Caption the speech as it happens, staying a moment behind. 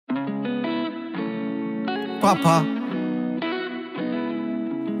Papa,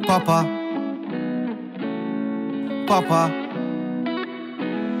 Papa, Papa,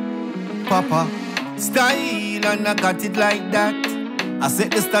 Papa. Style and I got it like that. I set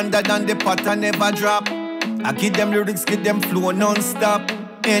the standard and the pattern never drop. I give them lyrics, give them flow non-stop.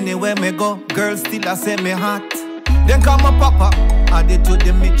 Anywhere me go, girls still I say me hot. Then call my papa, added to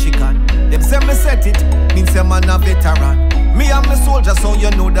the Michigan. Them say me set it, means say man a veteran. Me am a soldier, so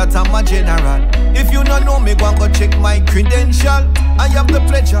you know that I'm a general. If you don't know me, go and go check my credential. I have the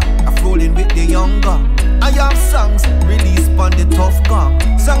pleasure of rolling with the young gun. I have songs released on the tough gang.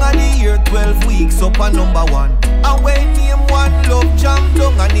 Song of the year, 12 weeks up on #1. And when name one love jam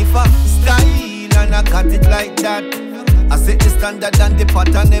down. And if I style and I got it like that, I set the standard and the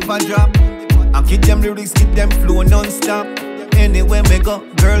pattern never drop. I keep them lyrics, keep them flow non-stop. Anywhere me go,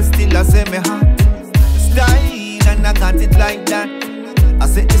 girls still I say me hot. Style and I got it like that. I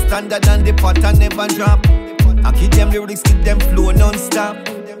set the standard and the pattern never drop. I keep them lyrics, keep them flow non-stop.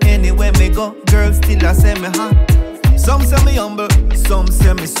 Anywhere me go, girls still I say me hot. Some say me humble, some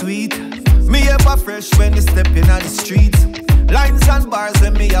say me sweet. Me ever fresh when they stepping on the streets. Lines and bars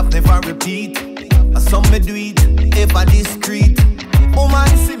when me have never repeat. Some me do it, ever discreet. Woman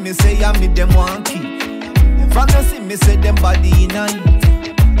see me say I me them want keep. From them see me say them body in a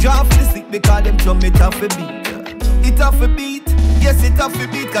heat. Drop the stick because them drum it off a beat. It off a beat, yes it off a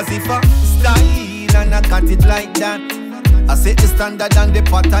beat. Cause if I style and I got it like that, I set the standard and the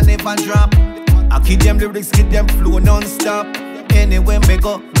pattern never drop. I keep them lyrics, keep them flow non-stop. Anywhere me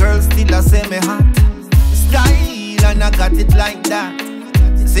go, girls still I say me hot. Style and I got it like that.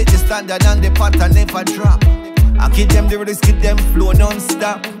 Set the standard and the pattern never drop. I keep them lyrics, keep them flow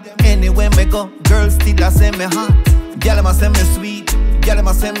non-stop. Anywhere me go, girls still I say me hot. Girl I say me sweet, girl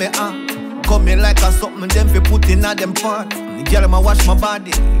I say me hot. Come me like a something them fi put in a them pot. Girl I wash my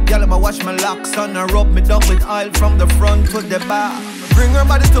body, girl I wash my locks and I rub me down with oil from the front to the back. Bring her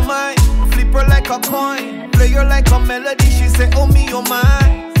body to mine, flip her like a coin, play her like a melody. She say oh me oh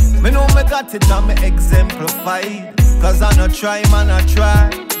mine. Me know me got it and me exemplify. Cause I no try man I try.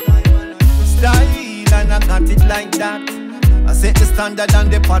 Style and I got it like that. I set the standard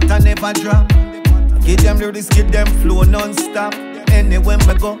and the pattern never drop. I give them lyrics, give them flow non-stop. Anywhere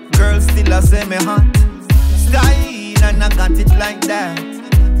me go, girls still I say me hot. Style and I got it like that.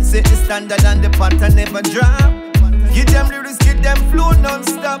 Set the standard and the pattern never drop. Give them lyrics, give them flow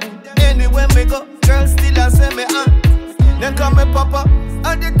non-stop. Anywhere me go, girls still I say me hot. Then come me papa,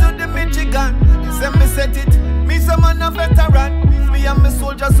 added to the Michigan. Say me set it, me some man a veteran. Me and me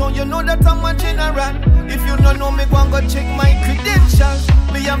soldier, so you know that I'm a general. If you don't know me, go and go check my credentials.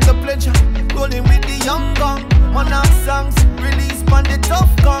 Me have the pleasure, rolling with the young gun. Man have songs released on the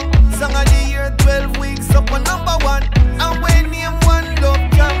tough gang. Song of the year, 12 weeks up on #1. And when name one love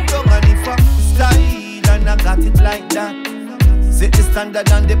jam down. And if I style and I got it like that, set the standard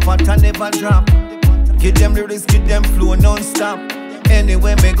and the pattern never drop. Give them lyrics, give them flow non-stop.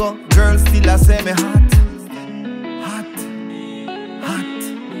 Anywhere me go, girls still I say me hot. Hot, hot,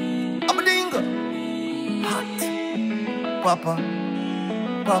 abadinga. Hot, Papa,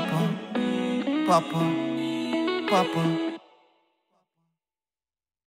 Papa, Papa, Papa.